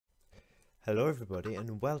Hello everybody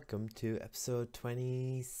and welcome to episode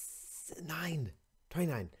 29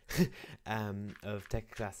 of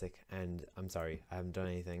Tekkit Classic. And I'm sorry, I haven't done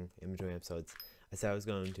anything in between episodes. I said I was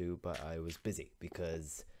going to, but I was busy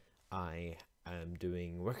because I am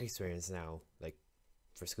doing work experience now, like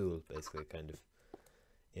for school basically, kind of.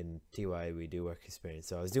 In TY we do work experience,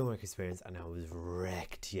 so I was doing work experience and I was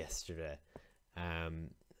wrecked yesterday.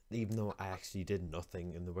 Even though I actually did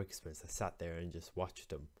nothing in the work experience, I sat there and just watched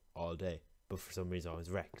them all day, but for some reason I was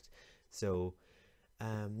wrecked. So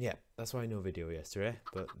yeah, that's why no video yesterday,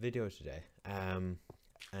 but video today. And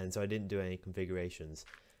so I didn't do any configurations,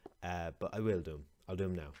 but I will do them. I'll do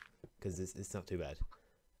them now because it's not too bad.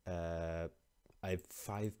 I have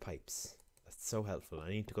 5 pipes. That's so helpful. I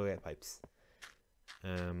need to go get pipes.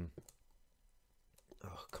 Oh,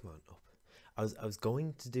 come on up. I was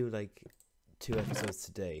going to do like 2 episodes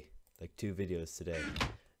today, like 2 videos today,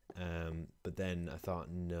 but then I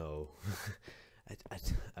thought no.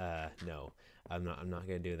 No, I'm not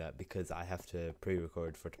gonna do that because I have to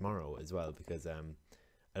pre-record for tomorrow as well, because I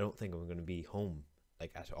don't think I'm gonna be home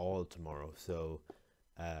like at all tomorrow. So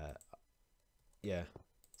yeah,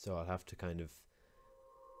 so I'll have to kind of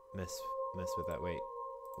mess with that. Wait,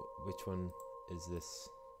 which one is this?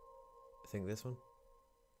 I think this one,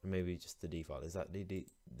 or maybe just the default. Is that the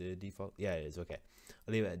default? Yeah, it is. Okay,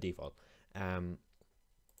 I'll leave it at default.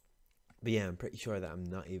 But yeah, I'm pretty sure that I'm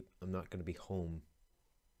not going to be home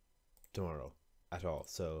tomorrow at all.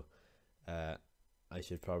 So I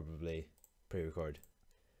should probably pre-record.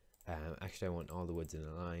 Actually, I want all the woods in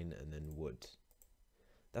a line and then wood.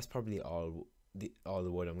 That's probably all the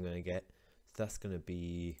wood I'm gonna get. So that's gonna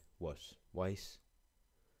be what, white?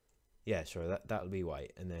 Yeah, sure. That'll be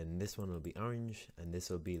white, and then this one will be orange, and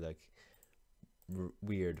this will be like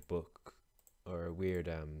weird book or weird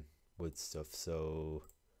wood stuff. So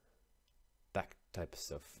that type of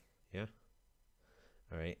stuff, yeah.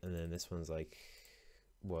 All right, and then this one's like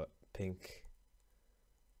what, pink?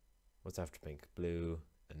 What's after pink? Blue,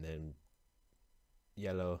 and then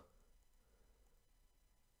yellow,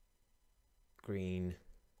 green,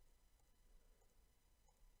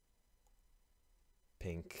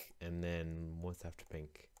 pink, and then what's after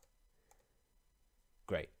pink?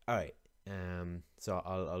 Great. All right. So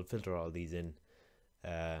I'll filter all these in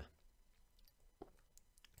as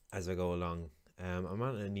I go along. I'm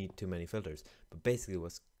not gonna need too many filters, but basically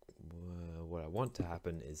what I want to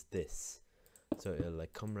happen is this. So it'll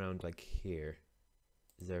like come around like here.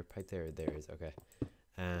 Is there a pipe there? There is. Okay.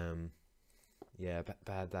 Yeah,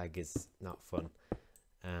 bad lag is not fun.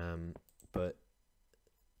 But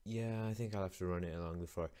yeah, I think I'll have to run it along the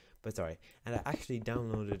floor, but it's alright. And I actually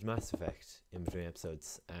downloaded Mass Effect in between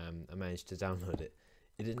episodes. I managed to download it.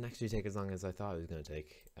 It didn't actually take as long as I thought it was going to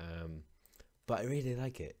take. But I really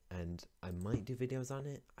like it, and I might do videos on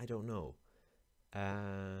it. I don't know.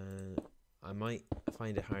 I might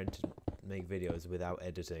find it hard to make videos without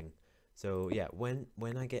editing. So yeah, when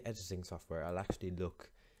I get editing software, I'll actually look.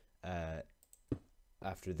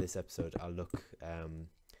 After this episode, I'll look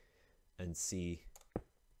and see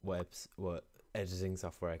what editing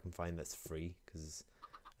software I can find that's free, because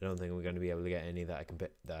I don't think we're going to be able to get any that I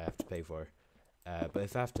have to pay for. But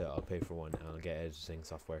if I have to, I'll pay for one and I'll get editing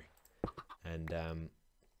software. And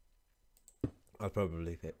I'll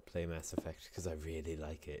probably play Mass Effect because I really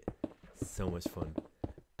like it. It's so much fun.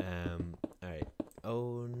 Alright.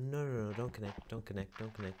 Oh, no, don't connect.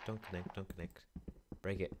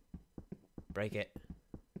 Break it.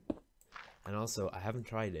 And also, I haven't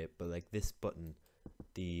tried it, but like this button,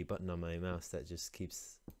 the button on my mouse that just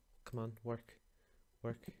keeps, come on, work.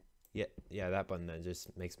 Yeah, that button that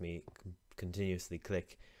just makes me continuously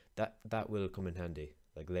click, that will come in handy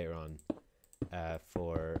like later on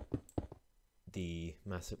for the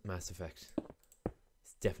Mass Effect.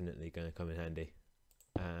 It's definitely gonna come in handy.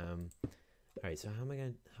 Alright, so how am I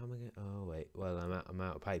gonna oh wait, well, I'm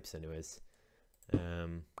out of pipes anyways.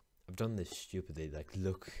 I've done this stupidly, like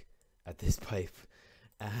look at this pipe.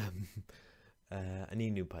 I need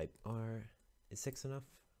a new pipe. Or is 6 enough?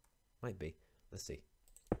 Might be. Let's see.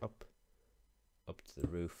 Up to the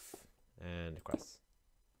roof and across.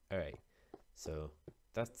 Alright, so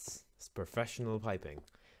that's professional piping.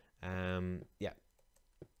 Yeah,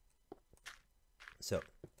 so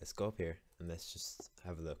let's go up here and let's just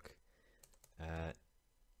have a look.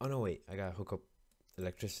 Oh no, wait, I gotta hook up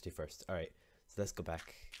electricity first. Alright, so let's go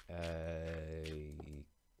back.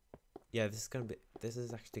 Yeah, this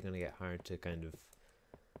is actually gonna get hard to kind of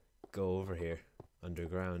go over here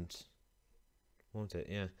underground, won't it?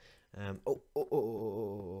 Yeah.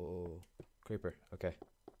 Oh, creeper. Okay.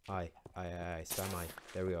 Aye, spam I.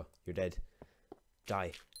 There we go. You're dead.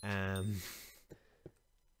 Die.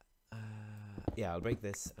 yeah, I'll break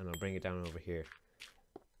this and I'll bring it down over here.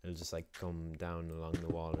 It'll just like come down along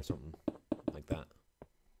the wall or something like that.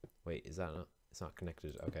 Wait, is that not? It's not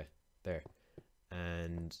connected. Okay, there.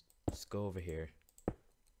 And just go over here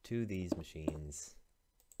to these machines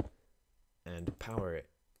and power it.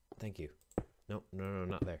 Thank you. No, no, no,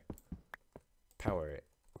 not there. Power it.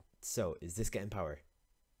 So, is this getting power?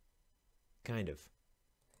 Kind of.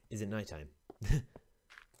 Is it nighttime?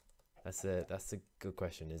 That's a good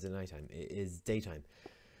question. Is it nighttime? It is daytime.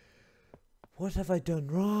 What have I done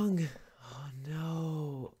wrong? Oh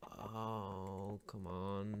no. Oh, come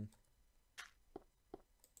on.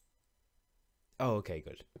 Oh, okay,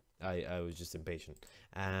 good. I was just impatient.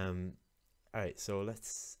 Alright, so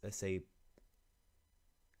let's say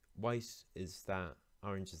white is that,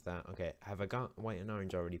 orange is that. Okay, have I got white and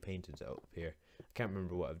orange already painted up here? I can't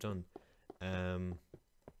remember what I've done.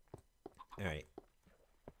 Alright.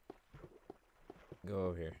 Go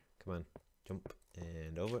over here. Come on. Jump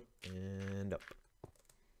and over and up.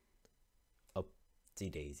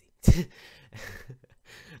 Upsy daisy.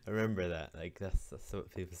 I remember that. Like that's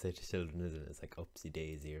what people say to children, isn't it? It's like upsy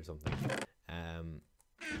daisy or something.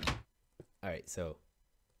 Alright, so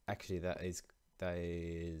actually that is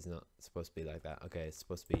not supposed to be like that. Okay, it's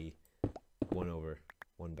supposed to be one over,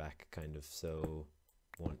 one back kind of. So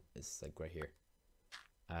one is like right here.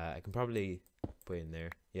 I can probably put in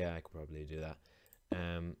there. Yeah, I could probably do that.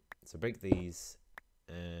 So break these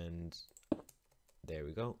and there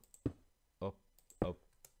we go. Up,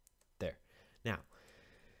 there. Now,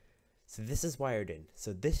 so this is wired in.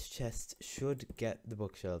 So this chest should get the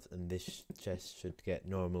bookshelves and this chest should get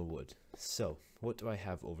normal wood. So what do I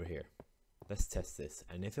have over here? Let's test this.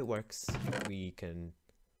 And if it works, we can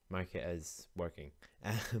mark it as working.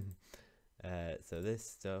 So this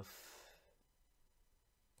stuff,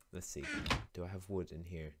 let's see. Do I have wood in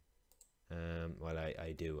here? Well,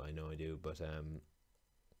 I do. I know I do. But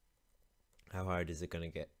how hard is it gonna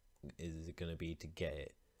get? Is it gonna be to get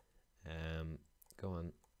it? Go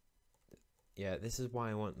on. Yeah, this is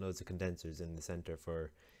why I want loads of condensers in the center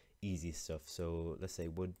for easy stuff. So let's say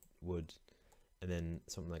wood, and then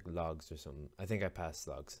something like logs or something. I think I passed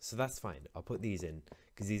logs, so that's fine. I'll put these in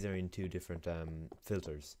because these are in two different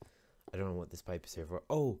filters. I don't know what this pipe is here for.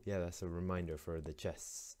 Oh, yeah, that's a reminder for the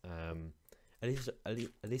chests. At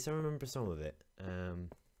least I remember some of it.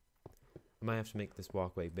 I might have to make this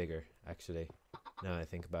walkway bigger, actually, now I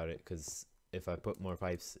think about it, because if I put more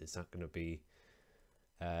pipes, it's not going to be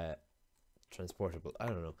transportable. I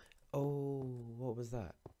don't know. Oh, what was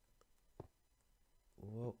that?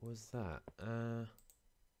 What was that?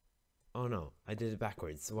 Oh no, I did it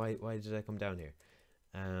backwards. Why did I come down here?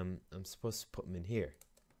 I'm supposed to put them in here.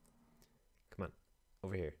 Come on,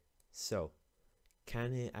 over here. So,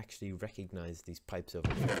 can it actually recognize these pipes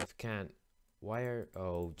over here? If it can't,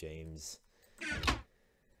 oh, James.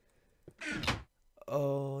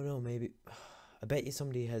 Oh no, maybe. I bet you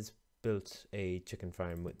somebody has built a chicken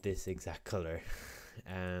farm with this exact color.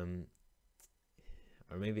 Or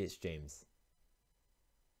maybe it's James.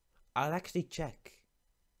 I'll actually check.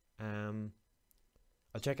 I'll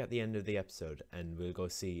check at the end of the episode and we'll go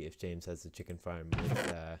see if James has a chicken farm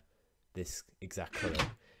with this exact color.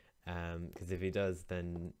 Because if he does,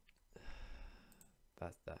 then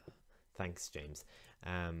that's that. Thanks, James.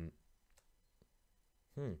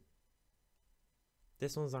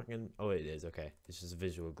 This one's not gonna. Oh, it is. Okay, it's just a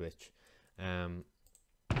visual glitch.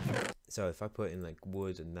 So if I put in like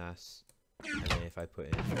wood and that, and then if I put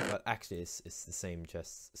in, well, actually, it's the same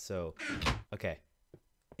chest. So, okay,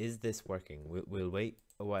 is this working? We'll wait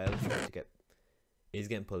a while for it to get. It's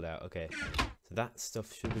getting pulled out. Okay, so that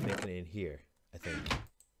stuff should be making it in here, I think.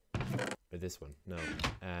 Or this one, no.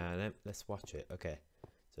 Let's watch it. Okay,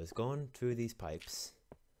 so it's going through these pipes.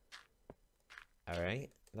 All right,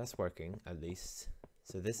 that's working at least.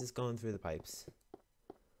 So this is going through the pipes,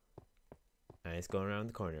 and it's going around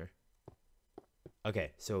the corner.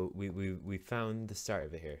 Okay, so we found the start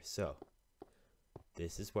of it here. So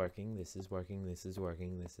this is working. This is working. This is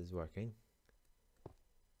working. This is working.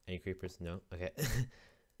 Any creepers? No. Okay.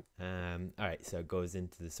 All right. So it goes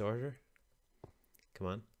into the sorter. Come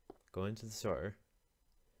on. Go into the sorter,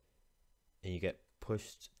 and you get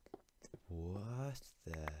pushed. What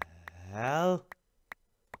the hell?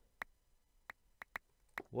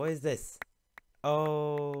 What is this?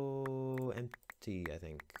 Oh, empty, I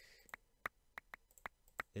think.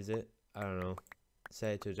 Is it? I don't know.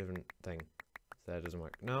 Say it to a different thing. So that doesn't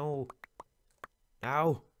work. No!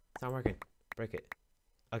 Ow! It's not working. Break it.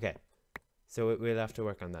 Okay. So we'll have to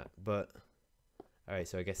work on that. But, alright,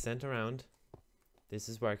 so I guess sent around. This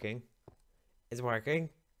is working. It's working.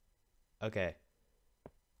 Okay.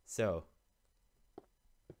 So.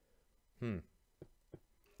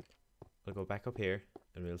 I'll go back up here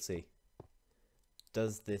and we'll see.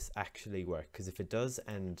 Does this actually work? Because if it does,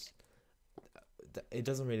 and it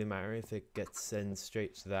doesn't really matter if it gets sent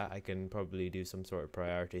straight to that, I can probably do some sort of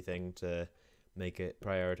priority thing to make it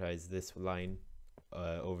prioritize this line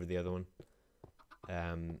over the other one.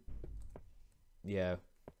 Yeah.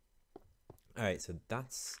 Alright, so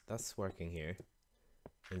that's working here.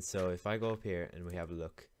 And so if I go up here and we have a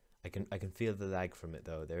look, I can feel the lag from it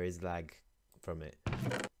though. There is lag from it.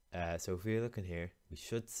 So if we look in here, we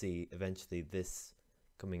should see eventually this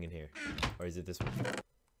coming in here. Or is it this one?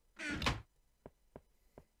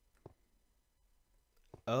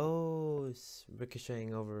 Oh, it's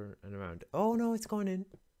ricocheting over and around. Oh no, it's going in.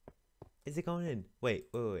 Is it going in? Wait.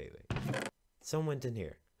 Some went in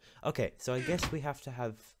here. Okay, so I guess we have to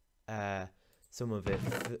have some of it.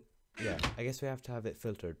 Yeah, I guess we have to have it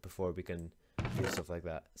filtered before we can do stuff like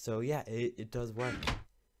that. So yeah, it does work.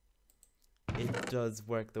 It does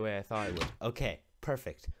work the way I thought it would. Okay,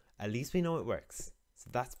 perfect. At least we know it works. So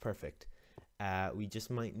that's perfect. We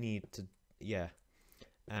just might need to, yeah.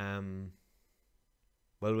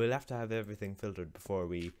 Well, we'll have to have everything filtered before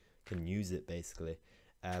we can use it, basically.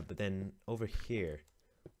 But then over here,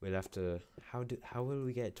 we'll have to, how will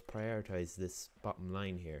we get to prioritize this bottom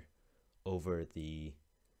line here over the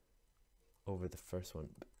first one?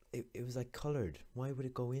 It was like colored. Why would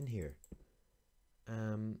it go in here?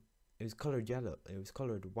 It was colored yellow. It was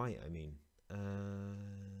colored white, I mean.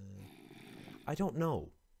 I don't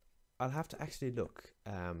know. I'll have to actually look.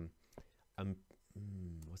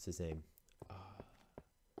 What's his name?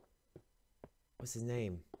 What's his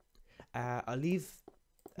name? I'll leave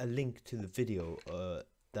a link to the video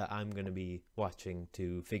that I'm going to be watching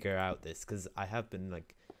to figure out this, because I have been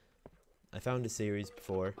like, I found a series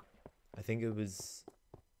before. I think it was,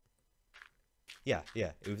 yeah,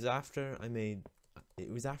 it was after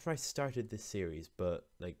I started this series, but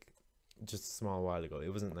like just a small while ago.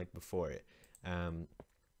 It wasn't like before it.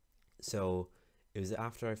 So it was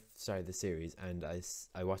after I started the series, and I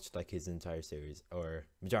watched like his entire series, or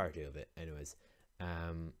majority of it anyways.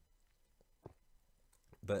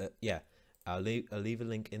 But yeah, I'll leave a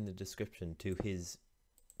link in the description to his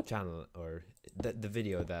channel, or the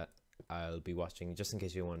video that I'll be watching, just in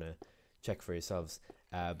case you want to check for yourselves.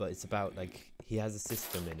 But it's about, like, he has a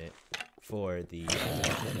system in it for the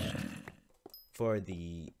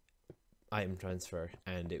item transfer,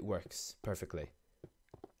 and it works perfectly.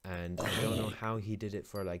 And I don't know how he did it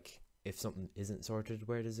for, like, if something isn't sorted,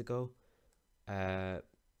 where does it go?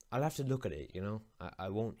 I'll have to look at it, you know. I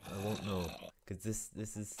won't know, because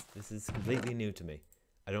this is completely new to me.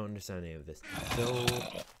 I don't understand any of this. So,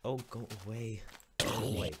 oh, go away. Go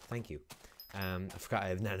away. Thank you. I forgot I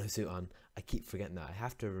have nano suit on. I keep forgetting that. I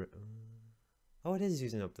have to. Oh, it is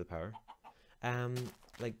using up the power.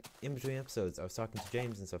 Like in between episodes, I was talking to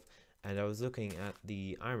James and stuff, and I was looking at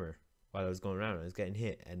the armor while I was going around. I was getting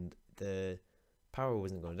hit, and the power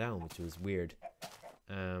wasn't going down, which was weird.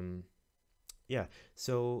 Yeah.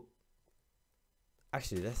 So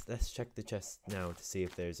actually, let's check the chest now to see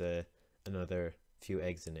if there's another few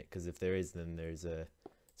eggs in it. Because if there is, then there's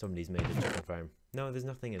somebody's made a chicken farm. No, there's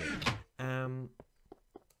nothing in it.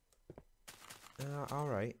 All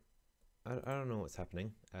right. I don't know what's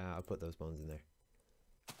happening. I'll put those bones in there.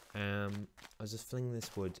 I'll just fling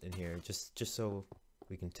this wood in here, just so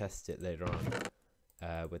we can test it later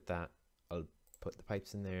on. With that, I'll put the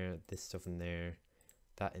pipes in there, this stuff in there,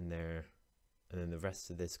 that in there, and then the rest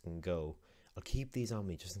of this can go. I'll keep these on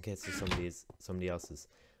me just in case there's somebody else's.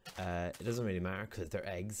 It doesn't really matter because they're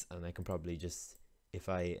eggs, and I can probably just, if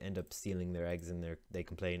I end up stealing their eggs and they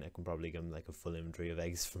complain, I can probably give them like a full inventory of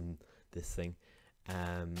eggs from this thing.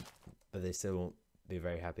 But they still won't be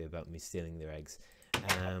very happy about me stealing their eggs.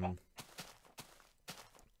 I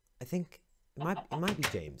think it might be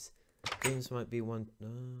James. James might be one. Oh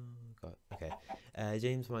God. Okay.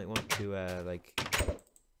 James might want to like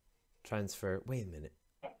transfer. Wait a minute.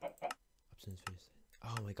 Options for.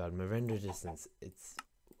 Oh my God, my render distance. It's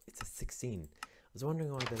a 16. I was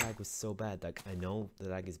wondering why the lag was so bad. Like, I know the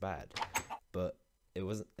lag is bad, but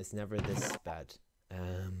it's never this bad.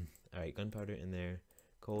 Alright, gunpowder in there,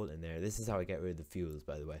 coal in there. This is how I get rid of the fuels,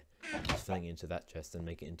 by the way. Just fling it into that chest and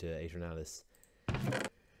make it into Aeternalis.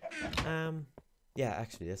 Yeah,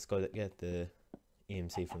 actually, let's go get the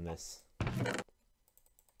EMC from this.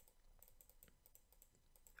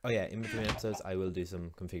 Oh yeah, in between episodes, I will do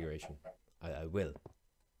some configuration. I will.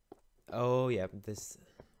 Oh yeah, this...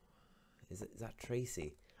 Is that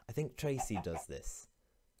Tracy? I think Tracy does this.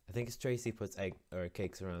 I think it's Tracy puts egg or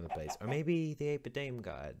cakes around the place, or maybe the 8-bit Dame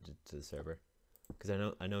got added to the server, because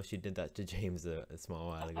I know she did that to James a small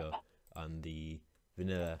while ago on the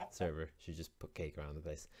vanilla server should just put cake around the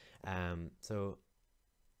place. So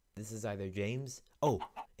this is either James. Oh,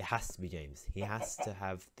 it has to be James. He has to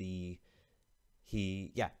have the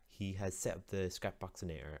he has set up the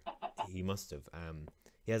scrapboxinator. He must have.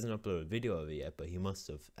 He hasn't uploaded a video of it yet, but he must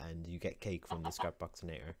have. And you get cake from the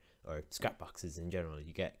scrapboxinator, or scrapboxes in general.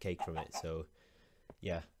 You get cake from it. So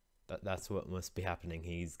yeah, that's what must be happening.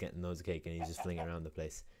 He's getting loads of cake and he's just flinging around the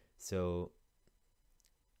place. So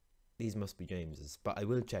these must be James's, but I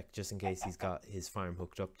will check just in case he's got his farm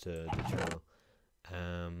hooked up to the channel.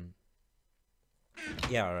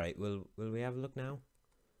 Yeah, all right. Will we have a look now?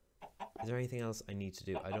 Is there anything else I need to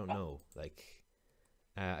do? I don't know. Like,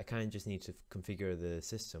 I kind of just need to configure the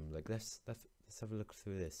system. Like, let's have a look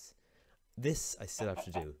through this. This I still have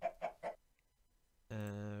to do.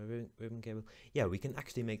 Ribbon cable. Yeah, we can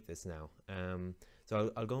actually make this now.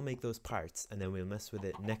 So I'll go make those parts, and then we'll mess with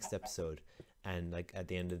it next episode. And like at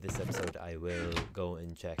the end of this episode, I will go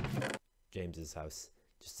and check James's house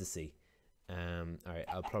just to see. All right,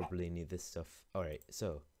 I'll probably need this stuff. All right,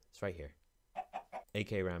 so it's right here.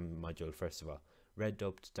 AK RAM module, first of all. Red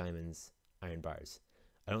doped diamonds, iron bars.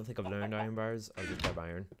 I don't think I've learned iron bars. I'll just grab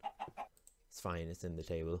iron. It's fine, it's in the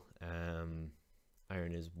table.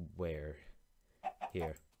 Iron is where?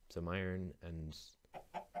 Here. Some iron and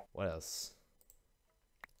what else?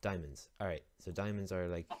 Diamonds. Alright, so diamonds are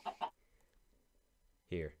like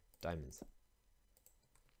here. Diamonds.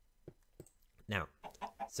 Now,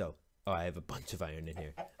 so, oh, I have a bunch of iron in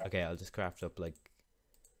here. Okay, I'll just craft up like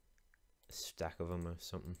a stack of them or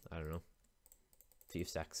something. I don't know. A few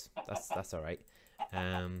stacks. That's alright.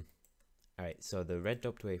 Alright, so the red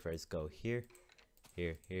doped wafers go here,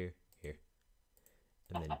 here, here, here.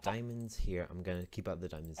 And then diamonds here. I'm gonna keep out the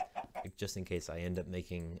diamonds just in case I end up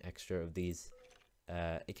making extra of these.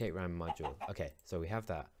 AK RAM module. Okay, so we have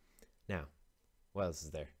that. Now, what else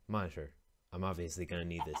is there? Monitor. I'm obviously gonna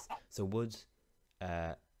need this. So wood,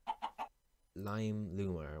 lime,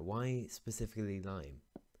 lumar. Why specifically lime?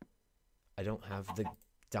 I don't have the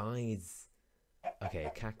dyes.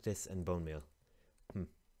 Okay, cactus and bone meal.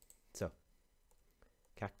 So,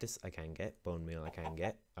 cactus I can get, bone meal I can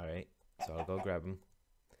get. Alright, so I'll go grab them.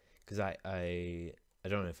 Because I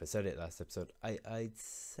don't know if I said it last episode. I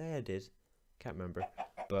said it, can't remember.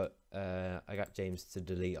 But I got James to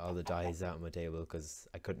delete all the dyes out of my table because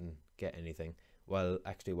I couldn't get anything. Well,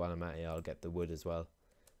 actually, while I'm at it, I'll get the wood as well.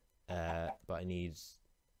 But I need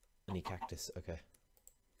cactus. Okay,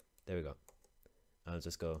 there we go. I'll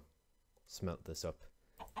just go smelt this up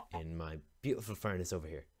in my beautiful furnace over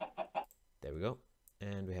here. There we go.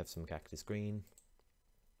 And we have some cactus green.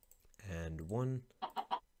 And one.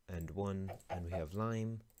 And one. And we have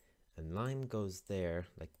lime. And lime goes there,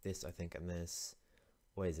 like this, I think, and this.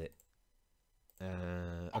 What is it?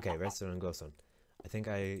 Okay, redstone and glowstone. I think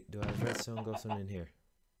do I have redstone and glowstone in here?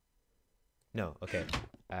 No, okay.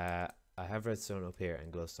 I have redstone up here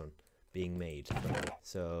and glowstone being made.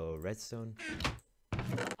 So, redstone,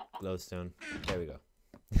 glowstone, there we go.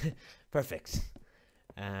 Perfect.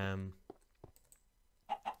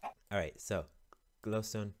 Alright, so,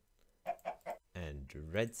 glowstone and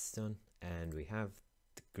redstone, and we have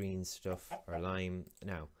the green stuff, or lime.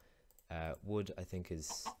 Now, wood, I think,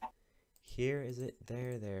 is here, is it?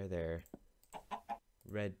 There.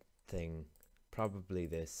 Red thing, probably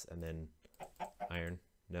this, and then iron.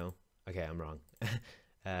 No? Okay, I'm wrong.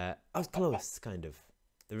 I was close, kind of.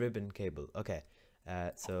 The ribbon cable. Okay,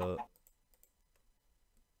 so,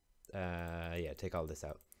 yeah, take all this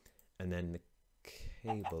out. And then the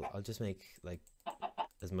cable, I'll just make, like,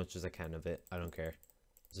 as much as I can of it. I don't care.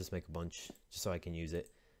 Just make a bunch, just so I can use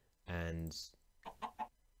it. And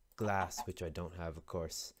glass, which I don't have, of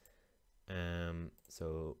course.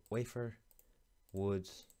 So wafer, wood,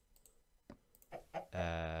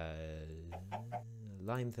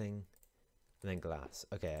 lime thing, and then glass.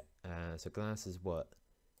 Okay, so glass is what?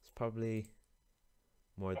 It's probably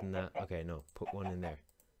more than that. Okay, no, put one in there.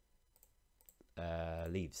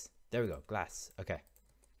 Leaves. There we go, glass. Okay.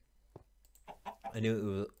 I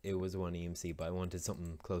knew it was 1 EMC, but I wanted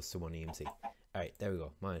something close to 1 EMC. Alright, there we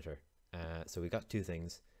go, monitor. So we got two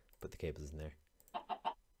things. Put the cables in there.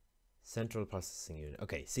 Central processing unit.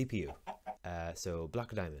 Okay, CPU. So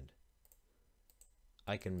block of diamond.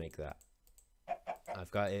 I can make that.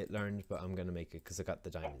 I've got it learned, but I'm gonna make it because I got the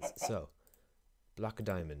diamonds. So, block of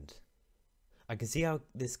diamond. I can see how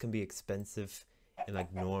this can be expensive in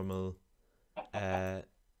like normal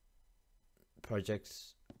project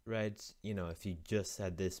red. You know, if you just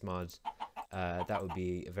had this mod, that would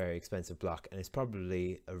be a very expensive block, and it's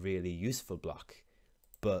probably a really useful block.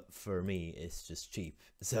 But for me, it's just cheap.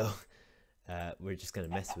 So we're just gonna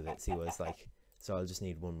mess with it, see what it's like. So I'll just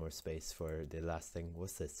need one more space for the last thing.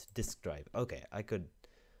 What's this? Disk drive. Okay, I could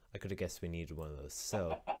have guessed we needed one of those.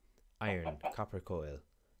 So iron, copper coil,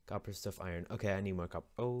 copper stuff, iron. Okay, I need more copper.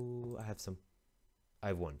 Oh, I have some. I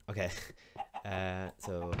have one. Okay.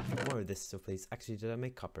 So more of this stuff, please. Actually, did I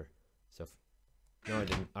make copper stuff? No, I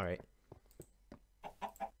didn't. All right.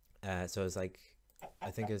 So it's like, I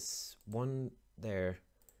think it's one there,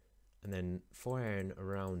 and then 4 iron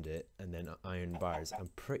around it, and then iron bars. I'm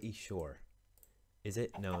pretty sure. Is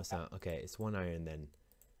it? No, it's not. Okay, it's 1 iron then,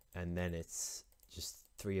 and then it's just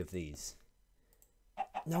 3 of these.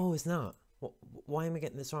 No, it's not. Why am I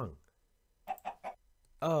getting this wrong?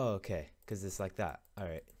 Oh, okay, because it's like that. All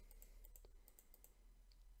right.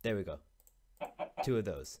 There we go. 2 of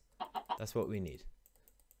those. That's what we need.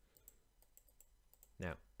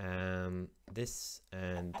 Now, this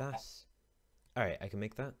and that. All right, I can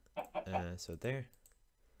make that. So there.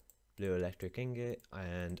 Blue electric ingot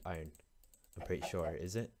and iron. I'm pretty sure,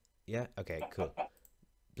 is it? Yeah? Okay, cool.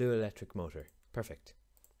 Blue electric motor. Perfect.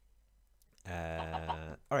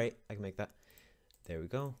 Alright, I can make that. There we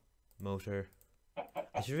go. Motor.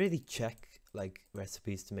 I should really check like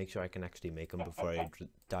recipes to make sure I can actually make them before I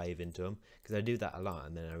dive into them, because I do that a lot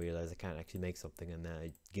and then I realize I can't actually make something and then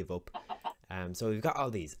I give up. So we've got all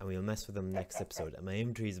these and we'll mess with them next episode, and my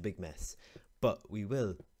inventory is a big mess, but we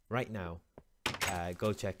will right now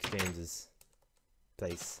go check James's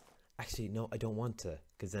place. Actually, no, I don't want to,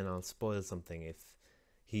 because then I'll spoil something if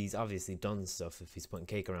he's obviously done stuff, if he's putting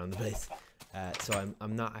cake around the place. So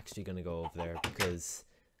I'm not actually going to go over there, because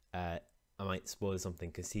I might spoil something,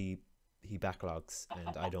 because he backlogs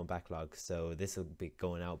and I don't backlog. So this will be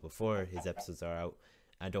going out before his episodes are out.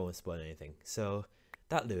 I don't want to spoil anything. So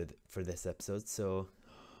that'll do it for this episode. So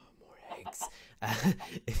more eggs.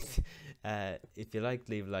 If you like,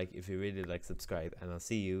 leave a like. If you really like, subscribe, and I'll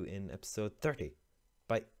see you in episode 30.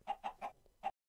 Bye.